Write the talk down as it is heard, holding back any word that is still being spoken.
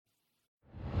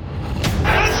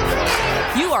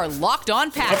are Locked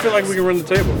On Packers. I feel like we can run the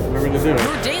table. We're going to do it.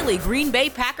 Your daily Green Bay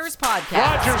Packers podcast.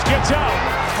 Rodgers gets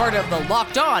out. Part of the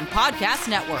Locked On Podcast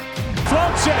Network.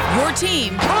 Floats it. Your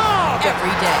team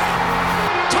every day.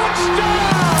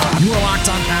 Touchdown! You are Locked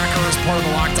On Packers, part of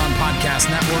the Locked On Podcast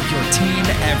Network, your team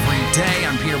every day.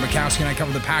 I'm Peter Bukowski, and I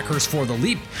cover the Packers for The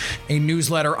Leap, a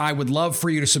newsletter I would love for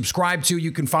you to subscribe to.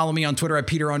 You can follow me on Twitter at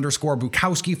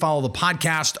Peter_Bukowski. Follow the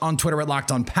podcast on Twitter at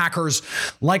Locked On Packers.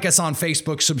 Like us on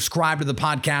Facebook. Subscribe to the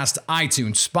podcast,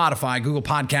 iTunes, Spotify, Google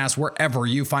Podcasts, wherever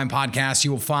you find podcasts.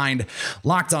 You will find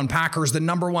Locked On Packers, the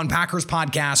 #1 Packers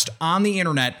podcast on the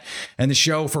internet, and the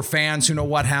show for fans who know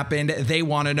what happened. They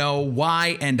want to know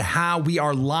why and how. We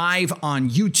are live on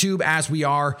YouTube, as we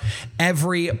are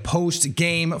every post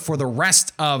game for the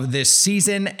rest of this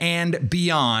season and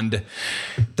beyond.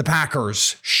 The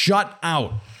Packers shut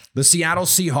out the Seattle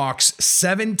Seahawks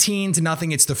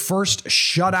 17-0. It's the first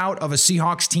shutout of a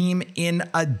Seahawks team in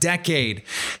a decade.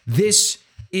 This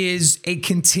is a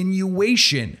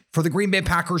continuation for the Green Bay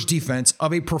Packers defense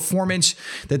of a performance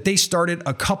that they started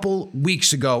a couple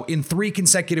weeks ago in 3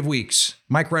 consecutive weeks.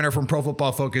 Mike Renner from Pro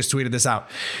Football Focus tweeted this out.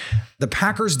 The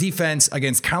Packers defense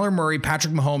against Kyler Murray,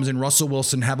 Patrick Mahomes, and Russell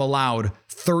Wilson have allowed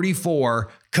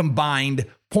 34 combined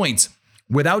points.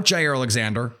 Without Jair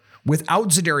Alexander, without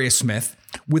Zadarius Smith,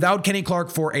 without Kenny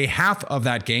Clark for a half of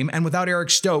that game, and without Eric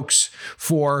Stokes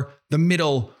for the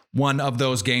middle one of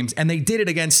those games. And they did it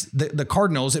against the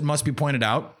Cardinals, it must be pointed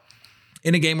out,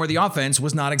 in a game where the offense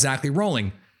was not exactly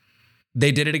rolling.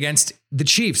 They did it against the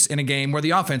Chiefs in a game where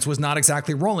the offense was not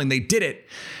exactly rolling. They did it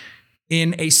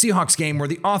in a Seahawks game where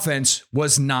the offense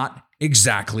was not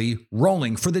exactly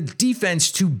rolling. For the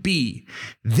defense to be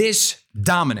this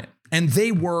dominant, and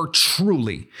they were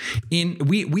truly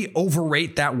we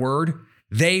overrate that word.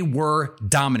 They were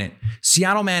dominant.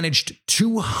 Seattle managed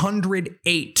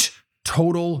 208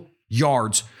 total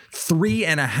yards,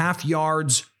 3.5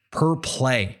 yards per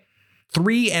play.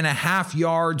 3.5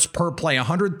 yards per play,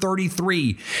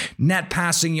 133 net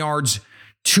passing yards,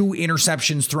 2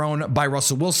 interceptions thrown by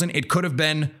Russell Wilson. It could have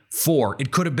been 4.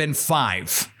 It could have been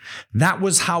 5. That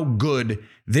was how good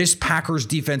this Packers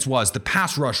defense was. The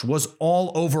pass rush was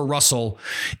all over Russell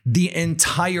the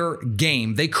entire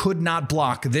game. They could not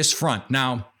block this front.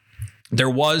 Now, there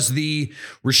was the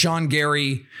Rashawn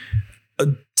Gary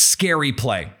scary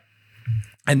play.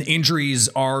 And the injuries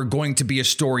are going to be a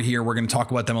story here. We're going to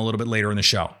talk about them a little bit later in the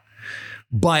show.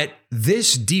 But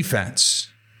this defense,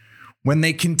 when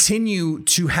they continue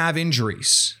to have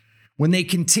injuries, when they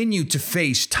continue to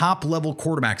face top-level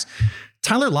quarterbacks,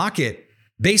 Tyler Lockett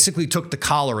basically took the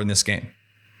collar in this game.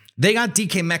 They got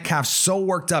DK Metcalf so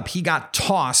worked up, he got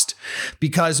tossed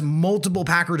because multiple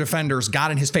Packer defenders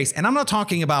got in his face. And I'm not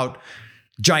talking about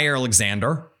Jair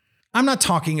Alexander. I'm not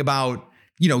talking about,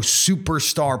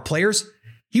 superstar players.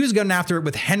 He was getting after it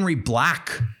with Henry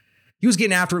Black. He was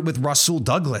getting after it with Rasul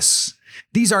Douglas.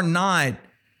 These are not,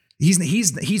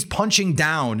 he's punching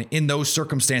down in those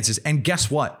circumstances. And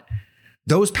guess what?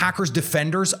 Those Packers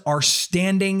defenders are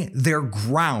standing their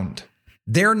ground.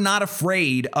 They're not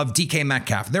afraid of DK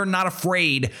Metcalf. They're not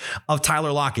afraid of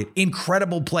Tyler Lockett.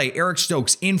 Incredible play. Eric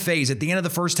Stokes in phase at the end of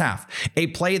the first half. A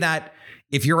play that,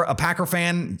 if you're a Packer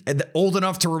fan old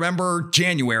enough to remember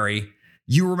January,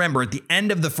 you remember at the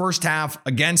end of the first half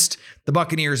against the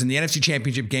Buccaneers in the NFC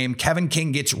Championship game, Kevin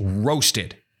King gets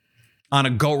roasted on a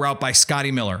go route by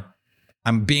Scotty Miller.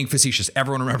 I'm being facetious.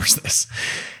 Everyone remembers this.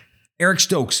 Eric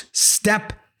Stokes,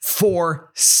 step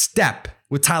for step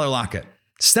with Tyler Lockett.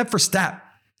 Step for step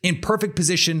in perfect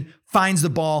position, finds the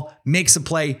ball, makes a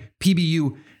play.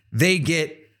 PBU, they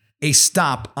get a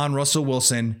stop on Russell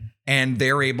Wilson, and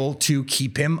they're able to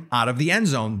keep him out of the end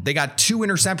zone. They got 2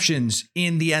 interceptions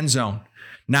in the end zone.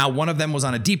 Now, one of them was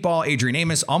on a deep ball. Adrian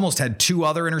Amos almost had 2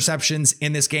 other interceptions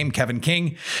in this game. Kevin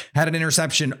King had an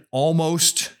interception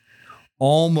almost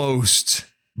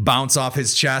bounce off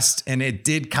his chest. And it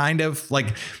did kind of,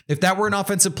 like, if that were an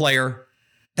offensive player,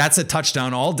 that's a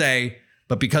touchdown all day.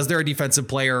 But because they're a defensive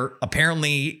player,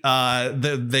 apparently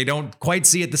they don't quite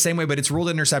see it the same way, but it's ruled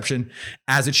interception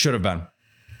as it should have been.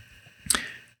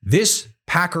 This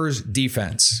Packers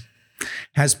defense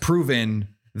has proven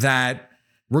that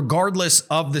regardless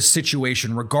of the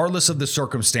situation, regardless of the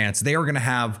circumstance, they are going to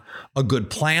have a good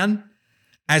plan,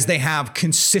 as they have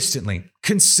consistently.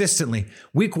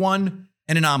 Week 1,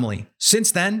 an anomaly.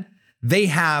 Since then, they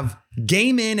have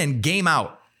game in and game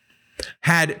out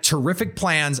had terrific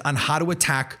plans on how to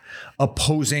attack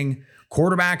opposing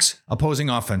quarterbacks, opposing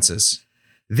offenses.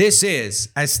 This is,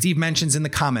 as Steve mentions in the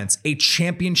comments, a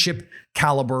championship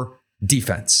caliber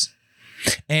defense.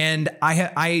 And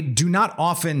I do not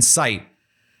often cite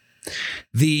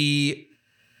the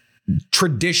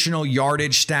traditional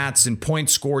yardage stats and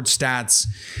points scored stats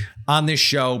on this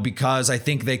show because I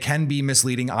think they can be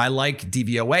misleading. I like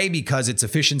DVOA because it's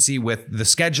efficiency with the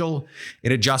schedule.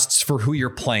 It adjusts for who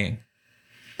you're playing.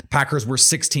 Packers were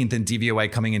 16th in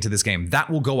DVOA coming into this game.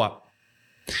 That will go up.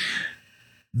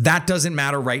 That doesn't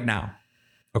matter right now,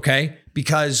 okay?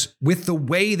 Because with the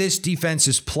way this defense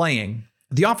is playing,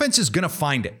 the offense is going to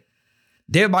find it.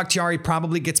 David Bakhtiari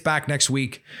probably gets back next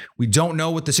week. We don't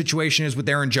know what the situation is with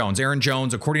Aaron Jones. Aaron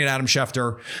Jones, according to Adam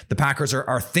Schefter, the Packers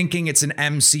are thinking it's an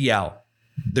MCL.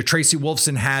 The Tracy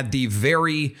Wolfson had the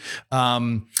very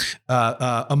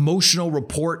emotional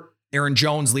report. Aaron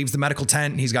Jones leaves the medical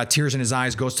tent. He's got tears in his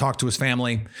eyes, goes talk to his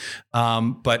family.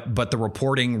 But the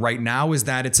reporting right now is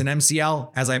that it's an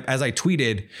MCL. As I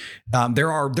tweeted,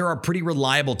 there are pretty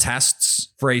reliable tests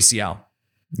for ACL.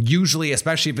 Usually,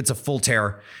 especially if it's a full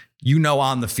tear,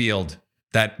 on the field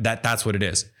that's what it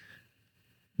is.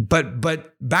 But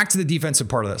back to the defensive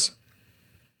part of this.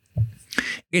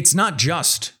 It's not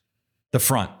just the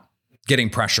front getting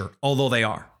pressure, although they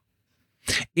are.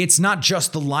 It's not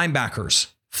just the linebackers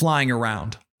flying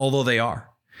around, although they are.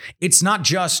 It's not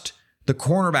just the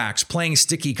cornerbacks playing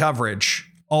sticky coverage,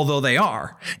 although they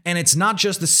are. And it's not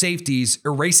just the safeties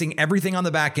erasing everything on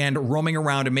the back end, roaming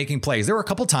around and making plays. There were a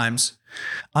couple times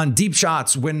on deep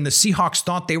shots when the Seahawks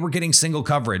thought they were getting single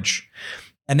coverage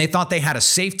and they thought they had a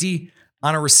safety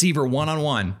on a receiver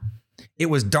one-on-one. It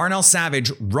was Darnell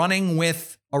Savage running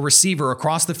with a receiver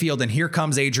across the field, and here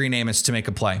comes Adrian Amos to make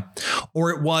a play.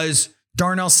 Or it was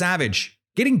Darnell Savage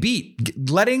getting beat,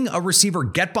 letting a receiver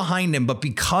get behind him, but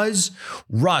because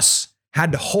Russ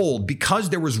had to hold, because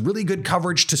there was really good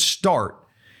coverage to start,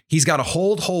 he's got to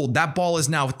hold. That ball is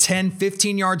now 10,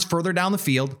 15 yards further down the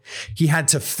field. He had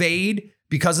to fade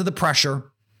because of the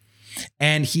pressure,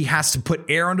 and he has to put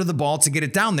air under the ball to get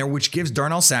it down there, which gives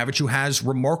Darnell Savage, who has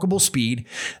remarkable speed,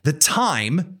 the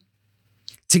time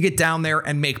to get down there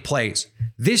and make plays.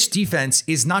 This defense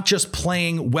is not just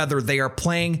playing weather, they are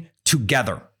playing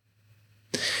together.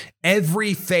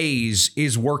 Every phase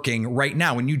is working right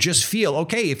now, and you just feel,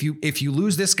 okay, if you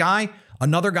lose this guy,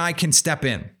 another guy can step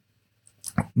in.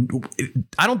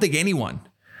 I don't think anyone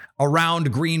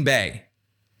around Green Bay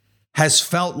has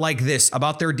felt like this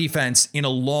about their defense in a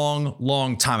long,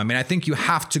 long time. I mean, I think you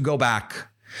have to go back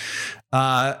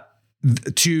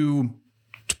to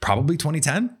probably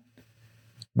 2010,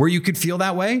 where you could feel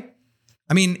that way.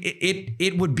 I mean,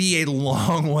 it would be a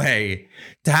long way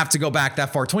to have to go back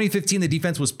that far. 2015, the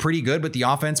defense was pretty good, but the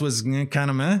offense was kind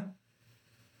of meh.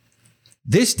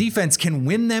 This defense can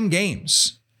win them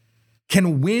games.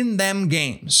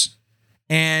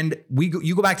 And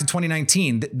you go back to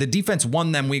 2019, the defense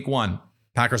won them week one.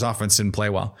 Packers offense didn't play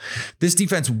well. This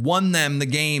defense won them the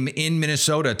game in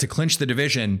Minnesota to clinch the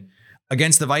division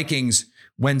against the Vikings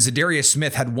when Zadarius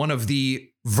Smith had one of the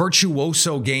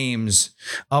virtuoso games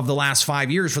of the last 5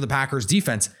 years for the Packers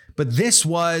defense. But this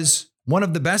was one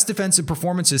of the best defensive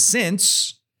performances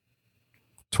since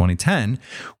 2010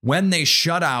 when they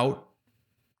shut out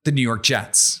the New York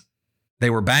Jets.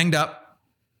 They were banged up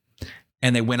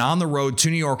and they went on the road to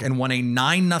New York and won a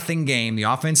 9-0 game. The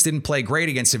offense didn't play great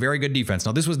against a very good defense.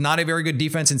 Now, this was not a very good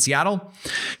defense in Seattle.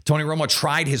 Tony Romo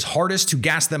tried his hardest to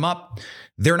gas them up.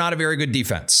 They're not a very good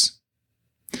defense.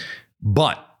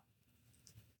 But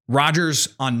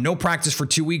Rodgers on no practice for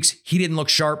 2 weeks. He didn't look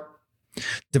sharp.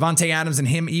 Devontae Adams and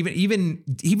him, even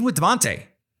with Devontae,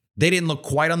 they didn't look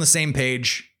quite on the same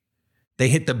page. They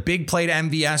hit the big play to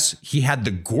MVS. He had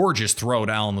the gorgeous throw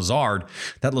to Allen Lazard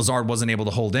that Lazard wasn't able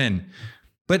to hold in.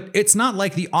 But it's not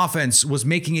like the offense was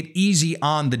making it easy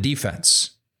on the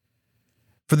defense.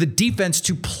 For the defense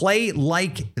to play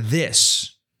like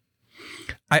this,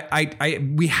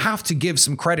 we have to give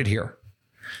some credit here.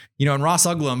 And Ross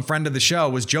Uglum, friend of the show,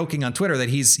 was joking on Twitter that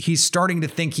he's starting to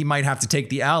think he might have to take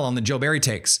the L on the Joe Barry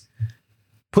takes.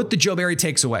 Put the Joe Barry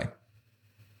takes away.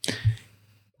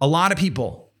 A lot of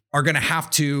people are going to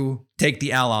have to take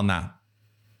the L on that,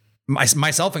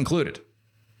 myself included.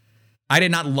 I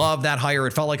did not love that hire.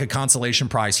 It felt like a consolation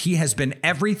prize. He has been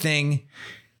everything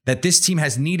that this team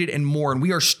has needed and more, and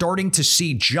we are starting to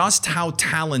see just how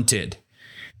talented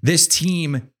this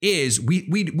team is.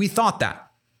 We thought that.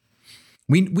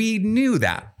 We knew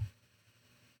that,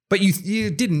 but you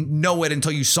didn't know it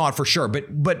until you saw it for sure.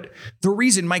 But the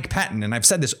reason Mike Pettin, and I've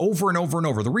said this over and over and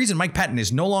over, the reason Mike Pettin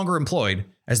is no longer employed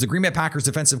as the Green Bay Packers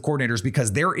defensive coordinator is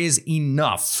because there is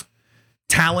enough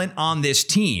talent on this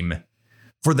team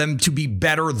for them to be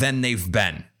better than they've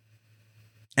been.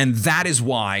 And that is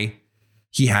why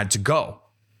he had to go.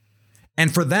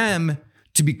 And for them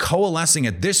to be coalescing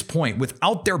at this point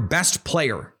without their best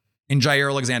player in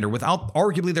Jair Alexander, without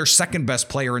arguably their second best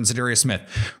player in Zadarius Smith.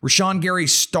 Rashawn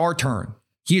Gary's star turn.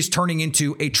 He is turning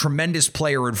into a tremendous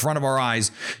player in front of our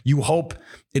eyes. You hope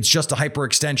it's just a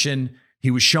hyperextension. He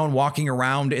was shown walking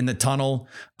around in the tunnel,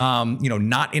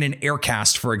 not in an air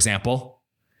cast, for example.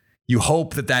 You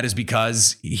hope that is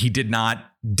because he did not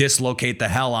dislocate the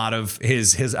hell out of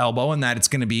his elbow and that it's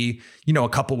going to be, a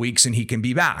couple weeks and he can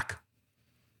be back.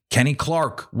 Kenny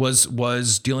Clark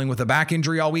was dealing with a back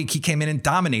injury all week. He came in and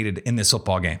dominated in this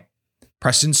football game.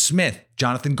 Preston Smith,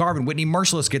 Jonathan Garvin, Whitney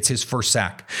Merciless gets his first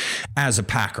sack as a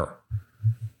Packer.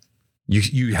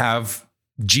 You have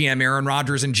GM Aaron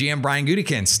Rodgers and GM Brian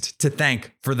Gutekunst to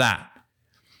thank for that.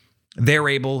 They're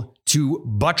able to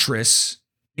buttress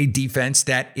a defense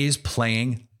that is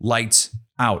playing lights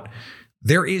out.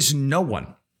 There is no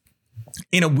one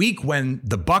in a week when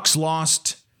the Bucs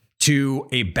lost to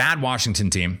a bad Washington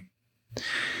team,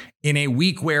 in a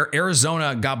week where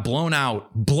Arizona got blown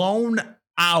out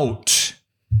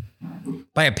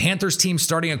by a Panthers team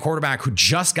starting a quarterback who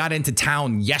just got into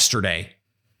town yesterday.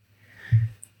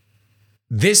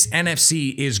 This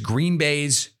NFC is Green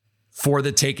Bay's for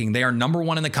the taking. They are number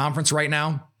one in the conference right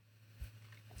now.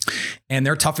 And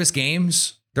their toughest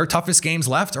games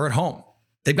left are at home.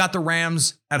 They've got the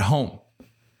Rams at home.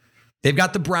 They've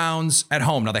got the Browns at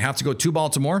home. Now they have to go to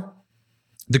Baltimore.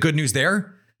 The good news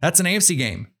there, that's an AFC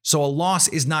game. So a loss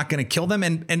is not going to kill them.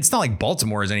 And it's not like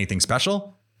Baltimore is anything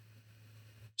special.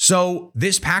 So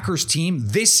this Packers team,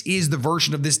 this is the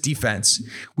version of this defense.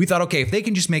 We thought, okay, if they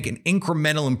can just make an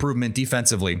incremental improvement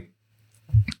defensively,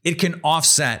 it can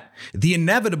offset the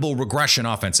inevitable regression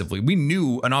offensively. We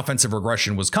knew an offensive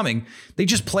regression was coming. They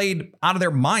just played out of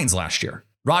their minds last year.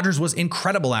 Rodgers was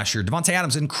incredible last year. Devontae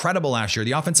Adams, incredible last year.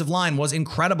 The offensive line was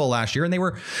incredible last year, and they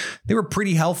were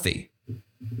pretty healthy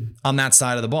on that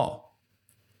side of the ball.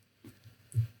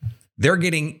 They're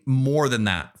getting more than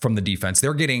that from the defense.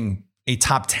 They're getting a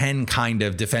top 10 kind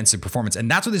of defensive performance.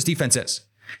 And that's what this defense is.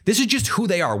 This is just who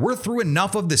they are. We're through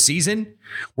enough of the season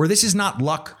where this is not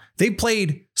luck. They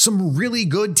played some really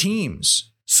good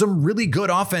teams, some really good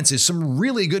offenses, some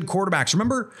really good quarterbacks.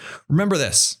 Remember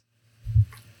this.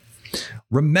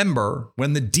 Remember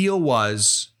when the deal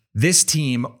was this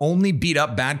team only beat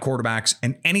up bad quarterbacks,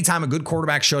 and anytime a good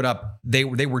quarterback showed up, they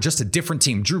were just a different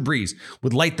team. Drew Brees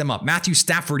would light them up. Matthew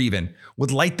Stafford even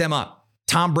would light them up.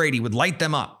 Tom Brady would light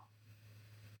them up.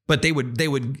 But they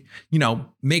would,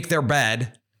 make their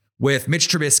bed with Mitch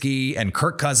Trubisky and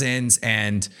Kirk Cousins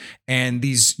and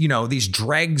these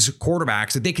dregs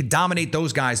quarterbacks that they could dominate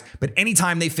those guys. But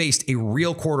anytime they faced a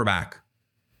real quarterback,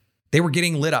 they were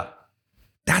getting lit up.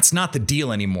 That's not the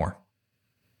deal anymore.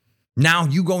 Now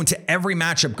you go into every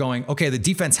matchup going, okay, the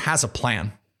defense has a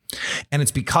plan. And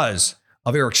it's because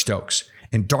of Eric Stokes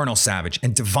and Darnell Savage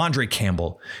and Devondre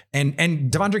Campbell. And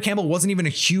Devondre Campbell wasn't even a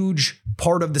huge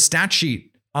part of the stat sheet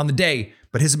on the day,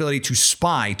 but his ability to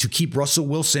spy, to keep Russell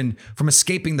Wilson from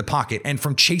escaping the pocket and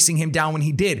from chasing him down when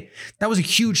he did. That was a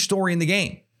huge story in the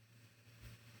game.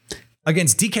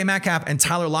 Against DK Metcalf and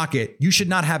Tyler Lockett, you should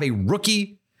not have a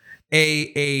rookie,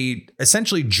 a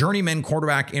essentially journeyman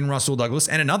quarterback in Russell Douglas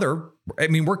and another. I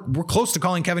mean, we're close to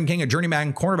calling Kevin King a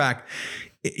journeyman quarterback,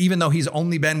 even though he's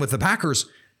only been with the Packers.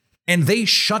 And they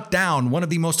shut down one of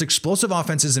the most explosive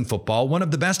offenses in football, one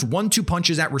of the best 1-2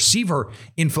 punches at receiver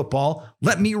in football.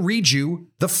 Let me read you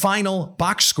the final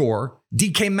box score.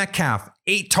 DK Metcalf,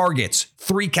 8 targets,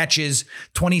 3 catches,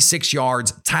 26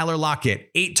 yards. Tyler Lockett,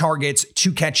 8 targets,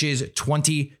 2 catches,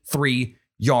 23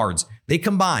 yards. They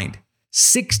combined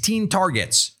 16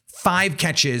 targets, 5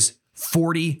 catches,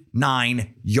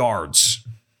 49 yards.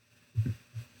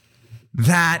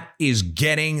 That is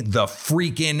getting the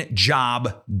freaking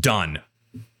job done.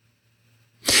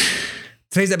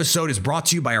 Today's episode is brought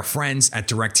to you by our friends at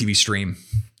DirecTV Stream.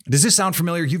 Does this sound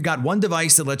familiar? You've got one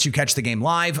device that lets you catch the game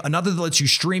live, another that lets you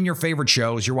stream your favorite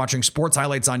shows. You're watching sports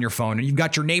highlights on your phone, and you've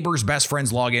got your neighbor's best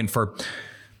friend's login for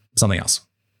something else.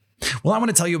 Well, I want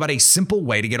to tell you about a simple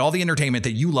way to get all the entertainment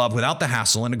that you love without the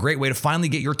hassle, and a great way to finally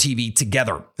get your TV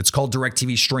together. It's called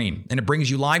DirecTV Stream, and it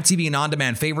brings you live TV and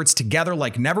on-demand favorites together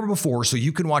like never before, so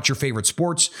you can watch your favorite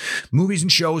sports, movies,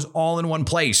 and shows all in one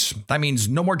place. That means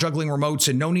no more juggling remotes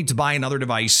and no need to buy another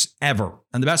device ever.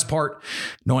 And the best part,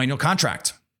 no annual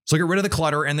contract. So get rid of the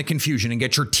clutter and the confusion and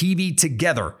get your TV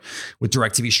together with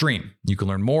DirecTV Stream. You can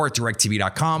learn more at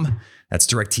directtv.com. That's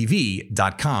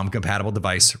directtv.com. Compatible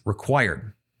device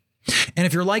required. And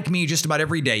if you're like me, just about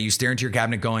every day you stare into your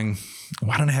cabinet going,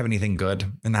 why don't I have anything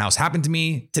good in the house? Happened to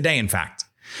me today, in fact.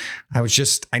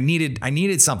 I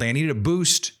needed something. I needed a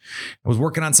boost. I was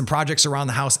working on some projects around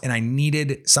the house and I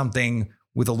needed something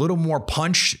with a little more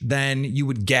punch than you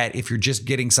would get if you're just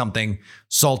getting something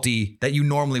salty that you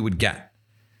normally would get.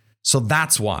 So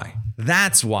that's why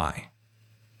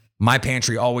my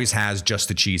pantry always has Just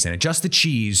the Cheese in it. Just the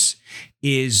Cheese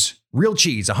is real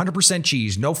cheese, 100%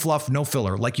 cheese, no fluff, no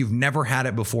filler, like you've never had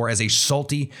it before as a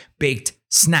salty baked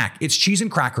snack. It's cheese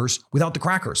and crackers without the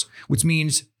crackers, which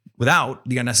means without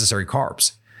the unnecessary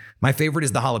carbs. My favorite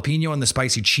is the jalapeno and the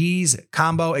spicy cheese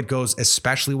combo. It goes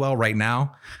especially well right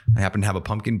now. I happen to have a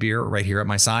pumpkin beer right here at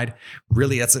my side.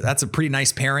 Really, that's a pretty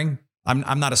nice pairing.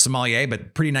 I'm not a sommelier,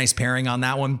 but pretty nice pairing on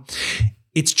that one.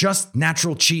 It's just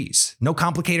natural cheese. No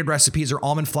complicated recipes or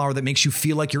almond flour that makes you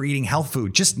feel like you're eating health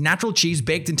food. Just natural cheese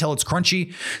baked until it's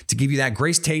crunchy to give you that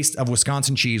great taste of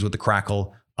Wisconsin cheese with the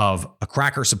crackle of a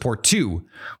cracker. Support 2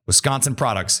 Wisconsin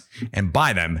products and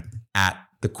buy them at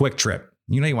the Quick Trip.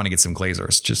 You know you want to get some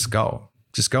Glazers. Just go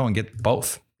and get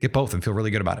both. Get both and feel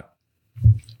really good about it.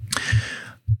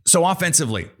 So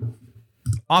offensively,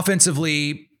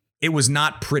 it was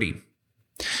not pretty.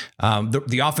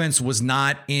 The offense was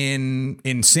not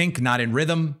in sync, not in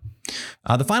rhythm.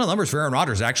 The final numbers for Aaron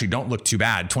Rodgers actually don't look too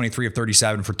bad. 23 of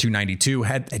 37 for 292.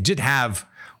 Did have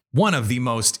one of the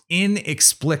most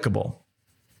inexplicable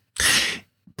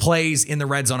plays in the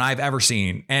red zone I've ever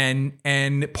seen.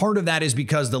 And part of that is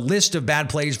because the list of bad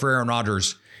plays for Aaron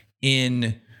Rodgers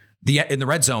in the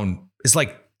red zone is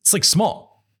it's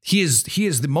small. He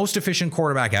is the most efficient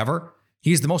quarterback ever.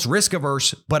 He's the most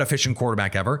risk-averse but efficient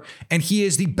quarterback ever. And he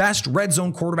is the best red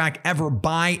zone quarterback ever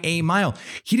by a mile.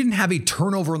 He didn't have a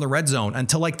turnover in the red zone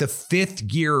until the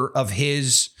 5th year of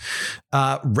his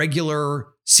regular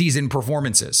season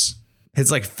performances.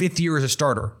 His 5th year as a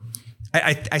starter.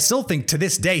 I still think to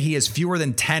this day he has fewer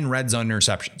than 10 red zone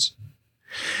interceptions.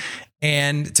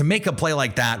 And to make a play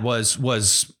like that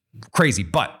was crazy,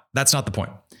 but that's not the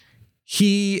point.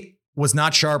 He was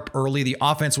not sharp early. The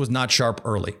offense was not sharp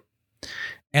early.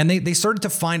 And they started to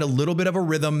find a little bit of a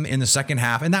rhythm in the second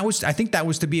half. And I think that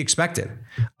was to be expected.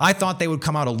 I thought they would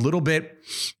come out a little bit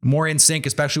more in sync,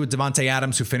 especially with Devontae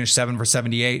Adams, who finished 7 for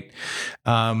 78.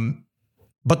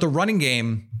 But the running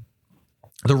game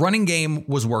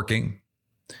was working.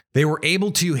 They were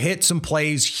able to hit some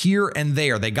plays here and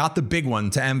there. They got the big one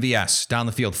to MVS down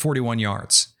the field, 41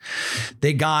 yards.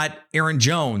 They got Aaron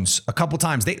Jones a couple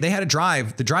times. They had a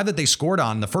drive. The drive that they scored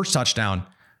on, the first touchdown,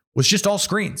 was just all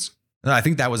screens. I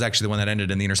think that was actually the one that ended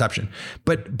in the interception.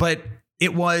 But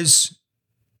it was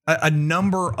a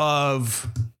number of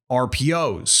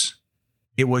RPOs.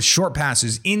 It was short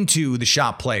passes into the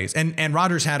shot plays. And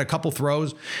Rodgers had a couple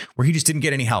throws where he just didn't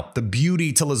get any help. The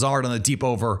beauty to Lazard on the deep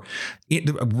over,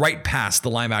 right past the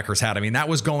linebackers had. I mean, that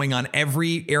was going on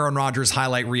every Aaron Rodgers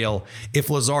highlight reel if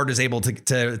Lazard is able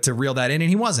to reel that in, and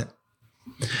he wasn't.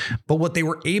 But what they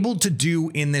were able to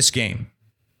do in this game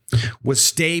was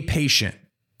stay patient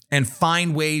and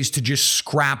find ways to just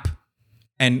scrap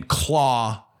and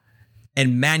claw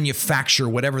and manufacture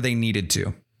whatever they needed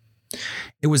to.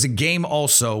 It was a game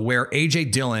also where A.J.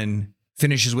 Dillon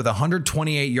finishes with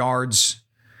 128 yards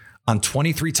on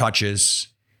 23 touches.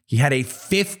 He had a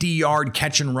 50-yard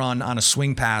catch and run on a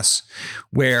swing pass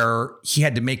where he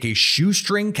had to make a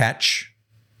shoestring catch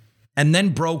and then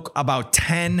broke about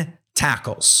 10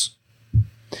 tackles.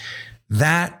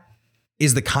 That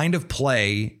is the kind of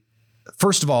play.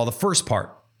 First of all, the first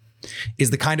part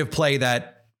is the kind of play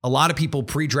that a lot of people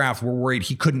pre-draft were worried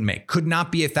he couldn't make, could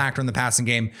not be a factor in the passing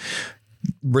game.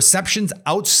 Receptions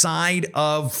outside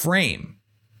of frame,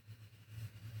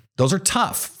 those are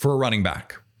tough for a running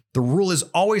back. The rule is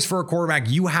always for a quarterback,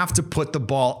 you have to put the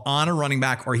ball on a running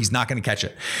back or he's not going to catch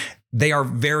it. They are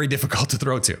very difficult to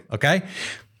throw to, okay?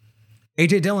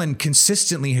 A.J. Dillon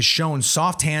consistently has shown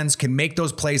soft hands, can make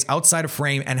those plays outside of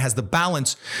frame, and has the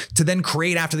balance to then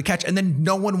create after the catch. And then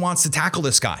no one wants to tackle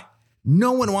this guy.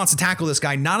 No one wants to tackle this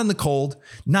guy, not in the cold,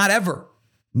 not ever,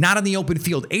 not in the open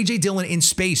field. A.J. Dillon in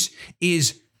space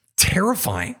is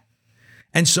terrifying.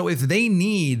 And so if they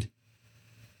need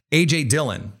A.J.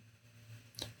 Dillon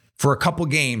for a couple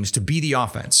games to be the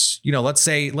offense, let's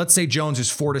say Jones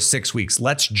is 4 to 6 weeks.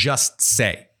 Let's just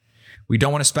say. We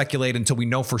don't want to speculate until we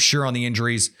know for sure on the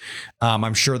injuries.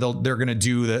 I'm sure they're going to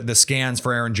do the scans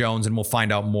for Aaron Jones and we'll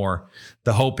find out more.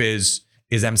 The hope is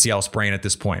MCL sprain at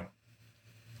this point.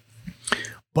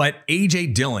 But A.J.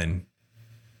 Dillon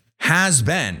has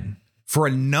been, for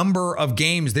a number of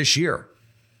games this year,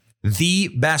 the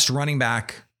best running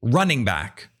back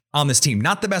on this team.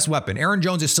 Not the best weapon. Aaron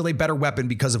Jones is still a better weapon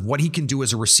because of what he can do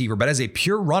as a receiver. But as a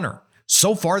pure runner,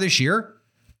 so far this year,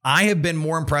 I have been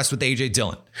more impressed with A.J.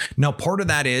 Dillon. Now, part of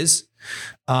that is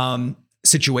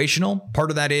situational. Part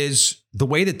of that is the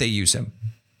way that they use him.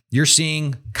 You're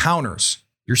seeing counters.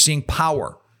 You're seeing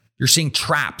power. You're seeing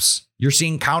traps. You're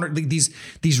seeing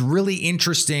these really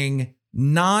interesting,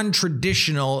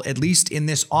 non-traditional, at least in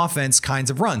this offense,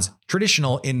 kinds of runs.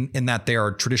 Traditional in that they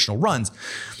are traditional runs,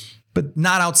 but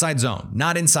not outside zone,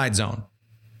 not inside zone.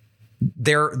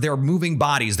 They're moving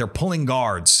bodies. They're pulling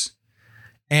guards.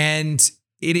 And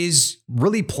it is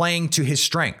really playing to his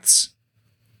strengths.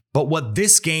 But what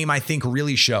this game, I think,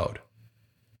 really showed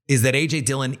is that A.J.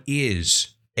 Dillon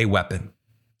is a weapon.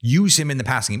 Use him in the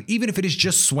passing game, even if it is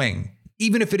just swing,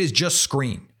 even if it is just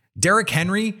screen. Derrick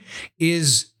Henry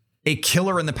is a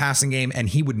killer in the passing game, and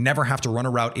he would never have to run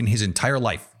a route in his entire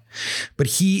life. But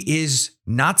he is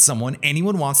not someone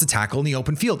anyone wants to tackle in the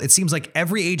open field. It seems like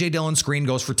every A.J. Dillon screen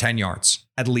goes for 10 yards,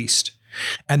 at least.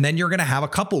 And then you're going to have a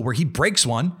couple where he breaks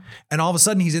one, and all of a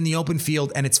sudden he's in the open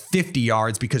field and it's 50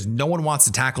 yards because no one wants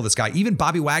to tackle this guy. Even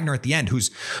Bobby Wagner at the end, who's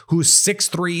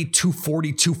 6'3",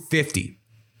 240, 250.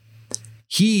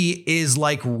 He is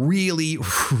like really,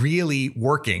 really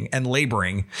working and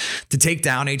laboring to take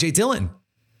down A.J. Dillon.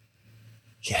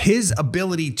 His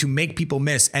ability to make people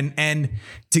miss and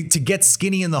to get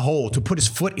skinny in the hole, to put his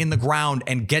foot in the ground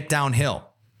and get downhill.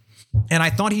 And I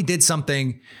thought he did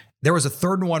something. There was a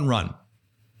 3rd and 1 run.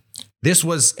 This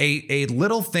was a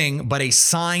little thing, but a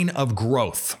sign of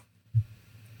growth.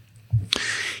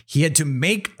 He had to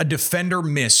make a defender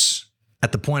miss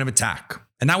at the point of attack.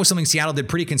 And that was something Seattle did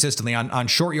pretty consistently on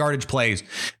short yardage plays.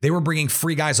 They were bringing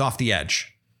free guys off the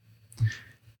edge.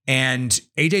 And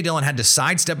A.J. Dillon had to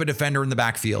sidestep a defender in the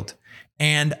backfield.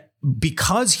 And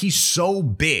because he's so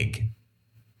big,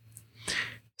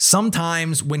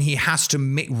 sometimes when he has to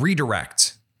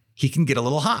redirect, he can get a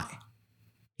little high.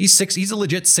 He's a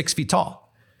legit 6 feet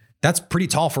tall. That's pretty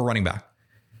tall for a running back.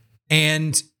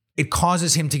 And it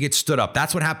causes him to get stood up.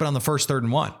 That's what happened on the first 3rd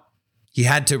and 1. He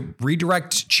had to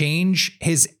redirect, change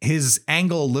his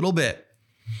angle a little bit,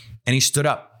 and he stood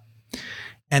up.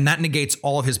 And that negates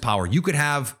all of his power. You could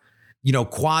have,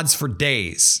 quads for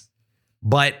days,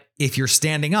 but if you're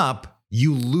standing up,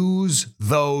 you lose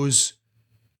those,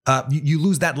 you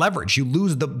lose that leverage. You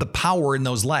lose the power in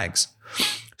those legs.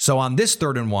 So on this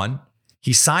 3rd and 1,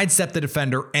 he sidestepped the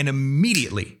defender and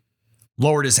immediately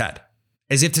lowered his head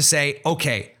as if to say,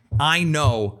 okay, I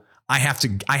know I have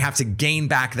to gain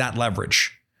back that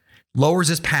leverage. Lowers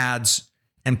his pads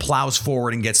and plows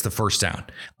forward and gets the first down.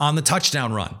 On the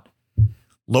touchdown run,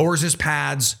 lowers his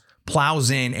pads,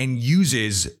 plows in, and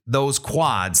uses those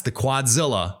quads, the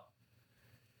Quadzilla,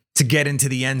 to get into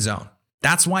the end zone.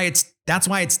 That's why it's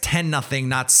 10-0,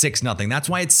 not 6-0. That's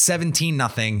why it's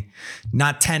 17-0,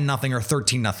 not 10-0 or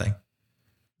 13-0.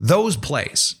 Those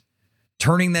plays,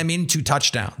 turning them into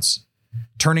touchdowns,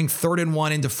 turning 3rd and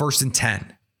 1 into 1st and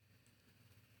 10,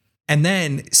 and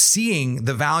then seeing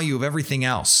the value of everything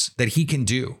else that he can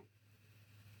do.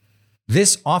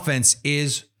 This offense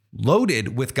is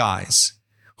loaded with guys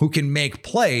who can make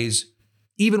plays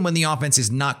even when the offense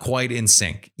is not quite in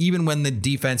sync, even when the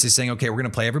defense is saying, okay, we're going to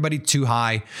play everybody too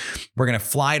high. We're going to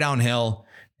fly downhill.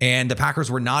 And the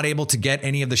Packers were not able to get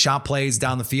any of the shot plays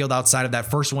down the field outside of that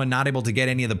first one, not able to get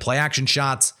any of the play action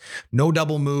shots, no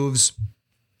double moves.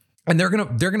 And they're going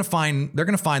to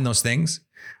find those things.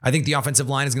 I think the offensive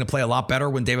line is going to play a lot better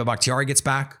when David Bakhtiari gets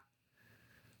back.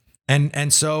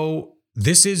 And so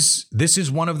this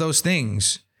is one of those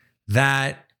things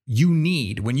that you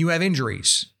need when you have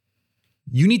injuries.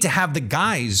 You need to have the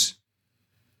guys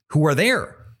who are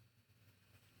there.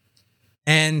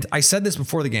 And I said this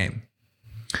before the game.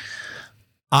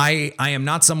 I am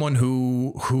not someone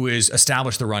who is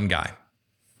established the run guy.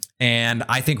 And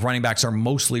I think running backs are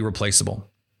mostly replaceable.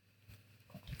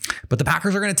 But the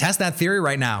Packers are going to test that theory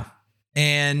right now.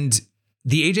 And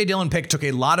the A.J. Dillon pick took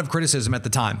a lot of criticism at the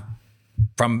time,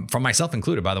 from myself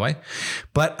included, by the way.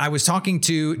 But I was talking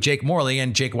to Jake Morley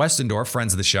and Jake Westendorf,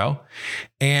 friends of the show.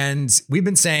 And we've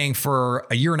been saying for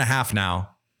a year and a half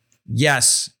now,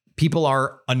 yes, people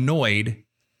are annoyed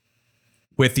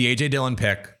with the A.J. Dillon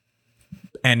pick.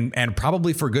 And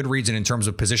probably for good reason in terms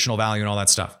of positional value and all that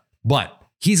stuff. But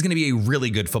he's going to be a really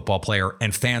good football player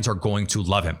and fans are going to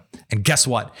love him. And guess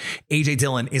what? A.J.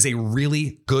 Dillon is a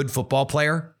really good football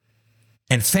player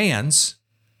and fans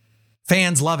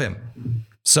love him.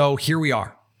 So here we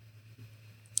are.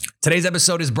 Today's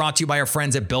episode is brought to you by our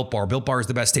friends at Built Bar. Built Bar is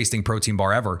the best tasting protein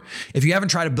bar ever. If you haven't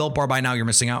tried a Built Bar by now, you're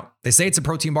missing out. They say it's a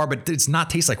protein bar, but it's not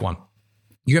taste like one.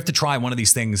 You have to try one of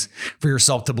these things for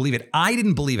yourself to believe it. I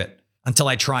didn't believe it until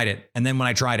I tried it. And then when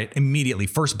I tried it, immediately,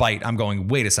 first bite, I'm going,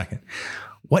 wait a second.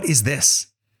 What is this?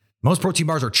 Most protein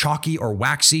bars are chalky or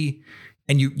waxy,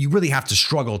 and you really have to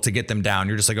struggle to get them down.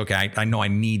 You're just like, okay, I know I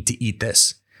need to eat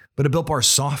this. But a Built Bar is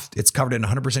soft. It's covered in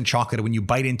 100% chocolate. When you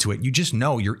bite into it, you just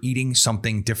know you're eating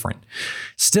something different.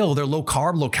 Still, they're low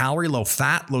carb, low calorie, low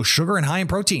fat, low sugar, and high in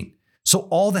protein. So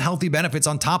all the healthy benefits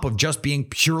on top of just being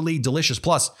purely delicious.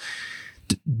 Plus,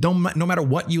 no matter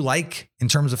what you like in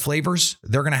terms of flavors,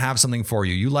 they're going to have something for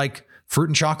you. You like fruit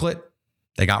and chocolate?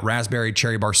 They got raspberry,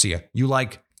 cherry barcia. You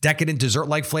like decadent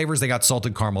dessert-like flavors? They got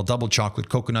salted caramel, double chocolate,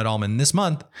 coconut almond. This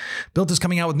month, Built is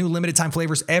coming out with new limited time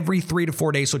flavors every 3 to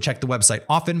 4 days, so check the website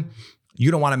often.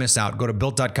 You don't want to miss out. Go to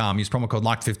Built.com, use promo code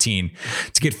LOCKED15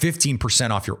 to get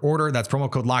 15% off your order. That's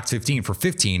promo code LOCKED15 for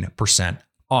 15%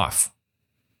 off.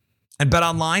 And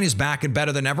BetOnline is back and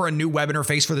better than ever. A new web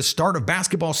interface for the start of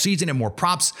basketball season and more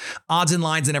props, odds, and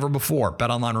lines than ever before.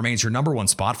 BetOnline remains your number one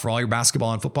spot for all your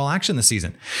basketball and football action this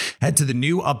season. Head to the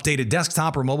new updated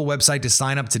desktop or mobile website to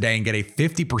sign up today and get a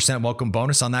 50% welcome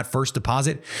bonus on that first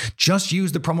deposit. Just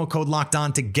use the promo code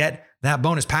LOCKEDON to get that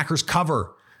bonus. Packers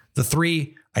cover the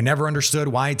 3. I never understood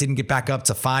why it didn't get back up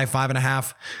to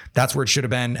 5.5. That's where it should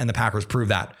have been, and the Packers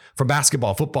proved that. From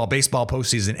basketball, football, baseball,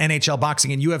 postseason, NHL,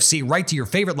 boxing, and UFC, right to your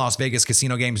favorite Las Vegas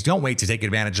casino games. Don't wait to take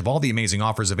advantage of all the amazing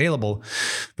offers available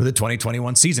for the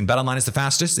 2021 season. BetOnline is the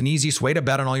fastest and easiest way to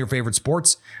bet on all your favorite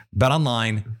sports.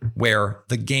 BetOnline, where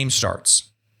the game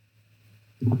starts.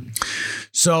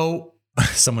 So,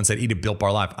 someone said, "Eat a Built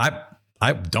Bar live."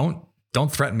 I don't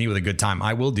threaten me with a good time.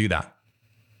 I will do that.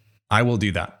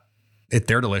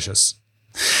 They're delicious.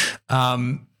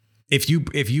 If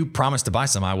you promise to buy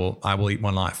some, I will eat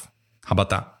one live. How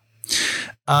about that?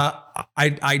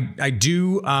 I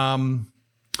do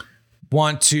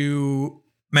want to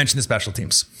mention the special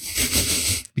teams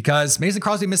because Mason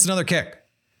Crosby missed another kick,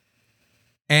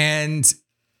 and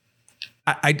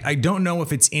I don't know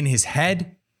if it's in his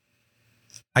head.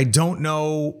 I don't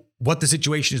know what the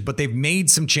situation is, but they've made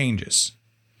some changes,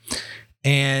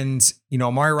 and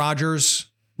Amari Rodgers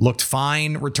looked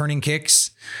fine returning kicks.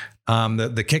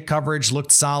 The kick coverage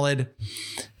looked solid.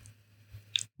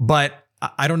 But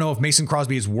I don't know if Mason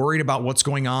Crosby is worried about what's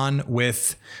going on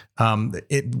with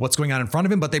what's going on in front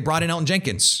of him, but they brought in Elton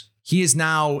Jenkins. He is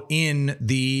now in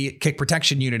the kick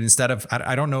protection unit instead of,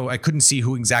 I don't know, I couldn't see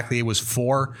who exactly it was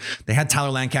for. They had Tyler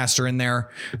Lancaster in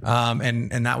there,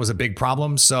 and that was a big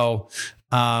problem. So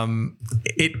I'm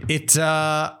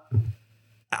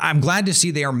glad to see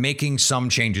they are making some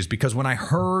changes, because when I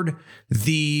heard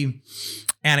the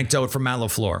anecdote from Matt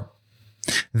LaFleur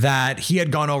that he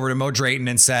had gone over to Mo Drayton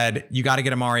and said, "You got to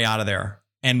get Amari out of there,"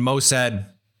 and Mo said,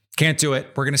 "Can't do it.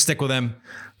 We're going to stick with him.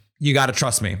 You got to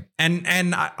trust me." And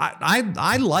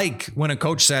I like when a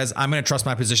coach says, "I'm going to trust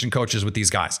my position coaches with these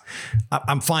guys."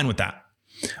 I'm fine with that.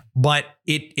 But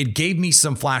it gave me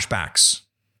some flashbacks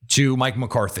to Mike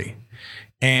McCarthy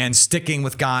and sticking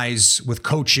with guys, with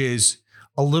coaches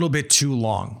a little bit too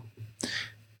long.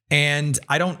 And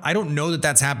I don't know that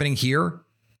that's happening here,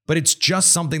 but it's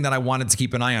just something that I wanted to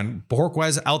keep an eye on.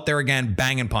 Bojorquez out there again,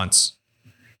 banging punts,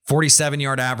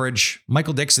 47-yard average.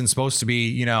 Michael Dixon's supposed to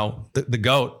be, the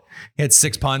GOAT. He had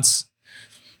 6 punts.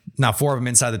 Now 4 of them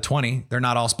inside the 20. They're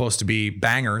not all supposed to be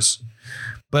bangers,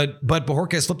 but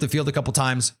Bojorquez flipped the field a couple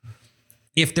times.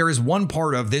 If there is one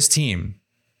part of this team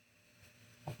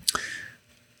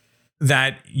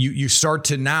that you start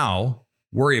to now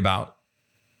worry about,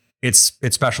 it's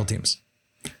special teams.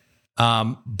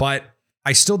 But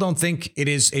I still don't think it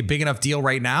is a big enough deal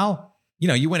right now.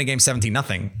 You win a game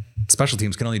 17-0. Special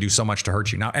teams can only do so much to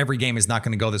hurt you. Now, every game is not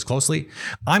going to go this closely.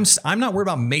 I'm not worried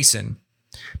about Mason,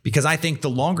 because I think the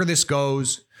longer this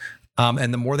goes,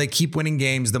 and the more they keep winning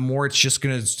games, the more it's just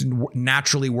going to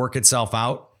naturally work itself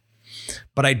out.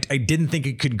 But I didn't think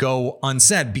it could go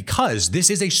unsaid, because this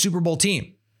is a Super Bowl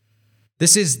team.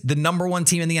 This is the number 1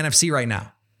 team in the NFC right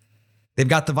now. They've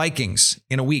got the Vikings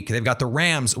in a week. They've got the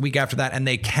Rams a week after that, and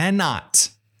they cannot.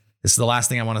 This is the last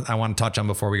thing I want to touch on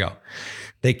before we go.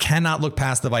 They cannot look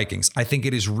past the Vikings. I think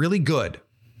it is really good.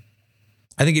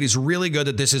 I think it is really good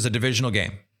that this is a divisional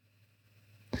game,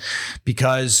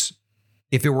 because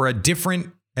if it were if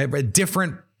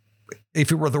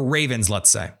it were the Ravens, let's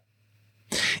say,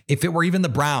 if it were even the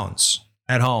Browns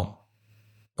at home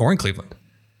or in Cleveland,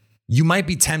 you might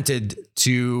be tempted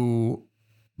to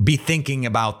be thinking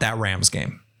about that Rams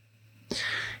game.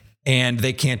 And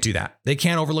they can't do that. They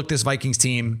can't overlook this Vikings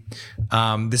team.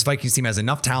 This Vikings team has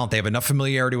enough talent. They have enough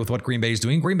familiarity with what Green Bay is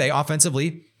doing. Green Bay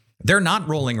offensively, they're not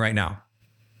rolling right now.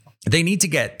 They need to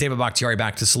get David Bakhtiari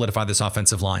back to solidify this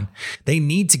offensive line. They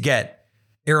need to get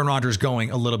Aaron Rodgers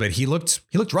going a little bit. He looked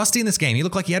rusty in this game. He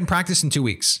looked like he hadn't practiced in 2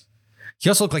 weeks. He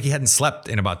also looked like he hadn't slept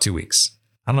in about 2 weeks.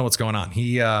 I don't know what's going on.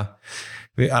 I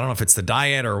don't know if it's the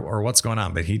diet or what's going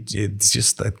on, but it's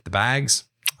just the bags.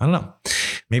 I don't know.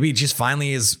 Maybe he just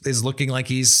finally is looking like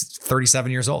he's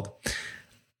 37 years old.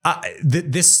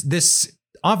 This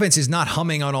offense is not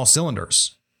humming on all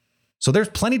cylinders. So there's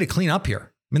plenty to clean up here.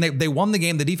 I mean, they won the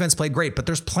game. The defense played great, but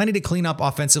there's plenty to clean up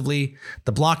offensively.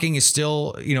 The blocking is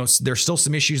still, there's still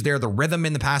some issues there. The rhythm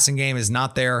in the passing game is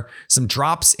not there. Some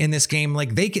drops in this game.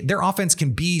 Like their offense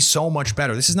can be so much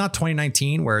better. This is not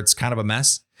 2019 where it's kind of a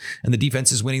mess and the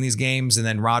defense is winning these games. And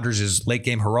then Rodgers is late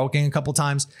game heroicing a couple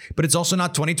times, but it's also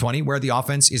not 2020 where the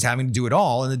offense is having to do it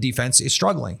all and the defense is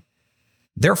struggling.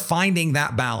 They're finding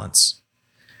that balance.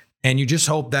 And you just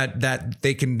hope that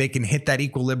they can hit that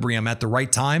equilibrium at the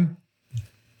right time.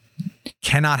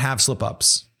 Cannot have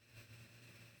slip-ups.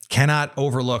 Cannot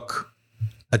overlook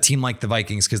a team like the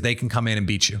Vikings because they can come in and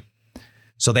beat you.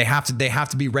 So they have to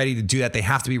be ready to do that. They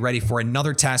have to be ready for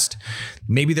another test.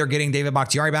 Maybe they're getting David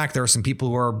Bakhtiari back. There are some people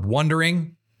who are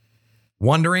wondering.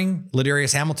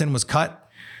 Ladarius Hamilton was cut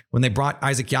when they brought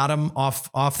Isaac Yiadom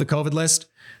off the COVID list.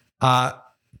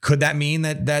 Could that mean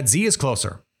that Z is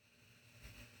closer?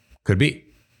 Could be.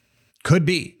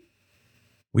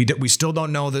 We still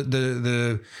don't know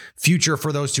the future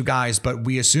for those two guys, but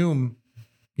we assume,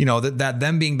 that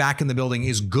them being back in the building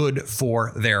is good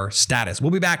for their status.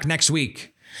 We'll be back next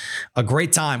week. A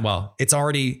great time. Well, it's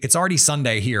already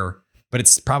Sunday here, but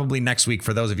it's probably next week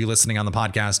for those of you listening on the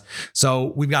podcast.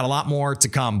 So we've got a lot more to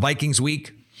come. Vikings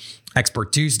week,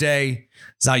 Expert Tuesday,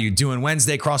 How You Doing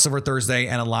Wednesday, Crossover Thursday,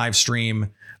 and a live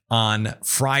stream on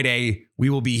Friday. We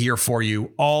will be here for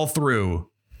you all through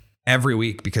every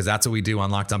week because that's what we do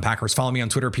on Locked On Packers. Follow me on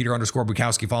Twitter,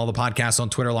 Peter_Bukowski. Follow the podcast on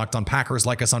Twitter, Locked On Packers.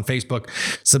 Like us on Facebook.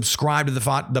 Subscribe to the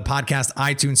podcast,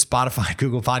 iTunes, Spotify,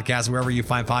 Google Podcasts, wherever you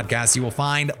find podcasts. You will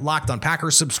find Locked On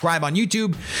Packers. Subscribe on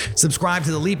YouTube. Subscribe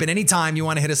to The Leap. And anytime you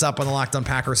want to hit us up on the Locked On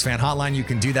Packers fan hotline, you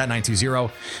can do that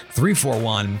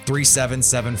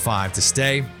 920-341-3775 to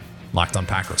stay Locked On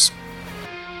Packers.